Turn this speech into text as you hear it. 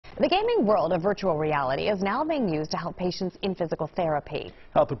The gaming world of virtual reality is now being used to help patients in physical therapy.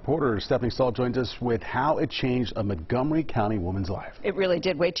 Health reporter Stephanie Stahl joins us with how it changed a Montgomery County woman's life. It really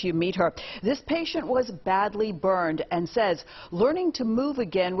did. Wait till you meet her. This patient was badly burned and says learning to move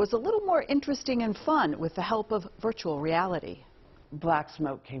again was a little more interesting and fun with the help of virtual reality. Black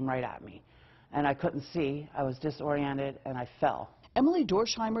smoke came right at me, and I couldn't see. I was disoriented, and I fell. Emily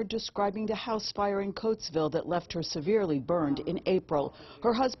Dorsheimer describing the house fire in Coatesville that left her severely burned in April.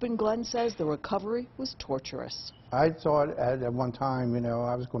 Her husband Glenn says the recovery was torturous. I thought at one time,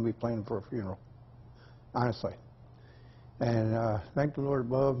 I was going to be planning for a funeral, honestly. And thank the Lord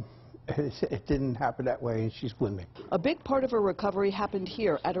above, it didn't happen that way, and she's with me. A big part of her recovery happened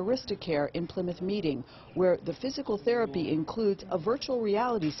here at Aristocare in Plymouth Meeting, where the physical therapy includes a virtual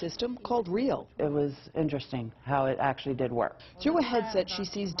reality system called Real. It was interesting how it actually did work. Through a headset, she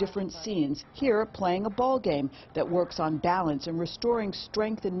sees different scenes. Here, playing a ball game that works on balance and restoring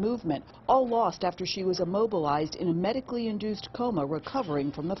strength and movement, all lost after she was immobilized in a medically induced coma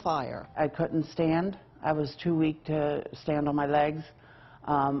recovering from the fire. I couldn't stand. I was too weak to stand on my legs.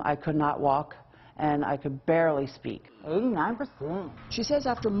 I could not walk, and I could barely speak. 89%. She says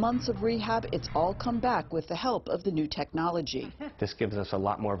after months of rehab, it's all come back with the help of the new technology. This gives us a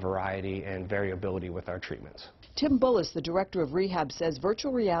lot more variety and variability with our treatments. Tim Bullis, the director of rehab, says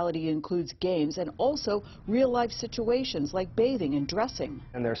virtual reality includes games and also real-life situations like bathing and dressing.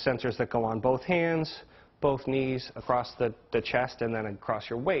 And there are sensors that go on both hands, both knees, across the chest, and then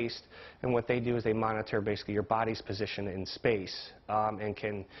across your waist. And what they do is they monitor basically your body's position in space and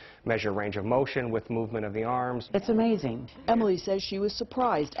can measure range of motion with movement of the arms. It's amazing. Emily says she was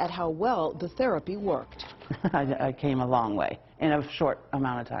surprised at how well the therapy worked. I came a long way in a short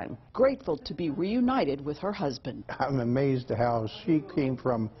amount of time. Grateful to be reunited with her husband. I'm amazed at how she came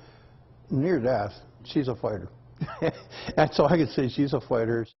from near death. She's a fighter. That's all I can say. She's a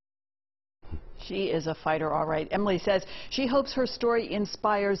fighter. She is a fighter, all right. Emily says she hopes her story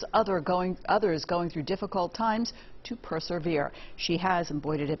inspires others going through difficult times to persevere. She has, and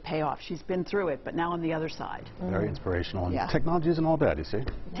boy, did it pay off. She's been through it, but now on the other side. Very inspirational. And yeah. Technology isn't all bad, you see.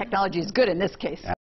 Technology is good in this case.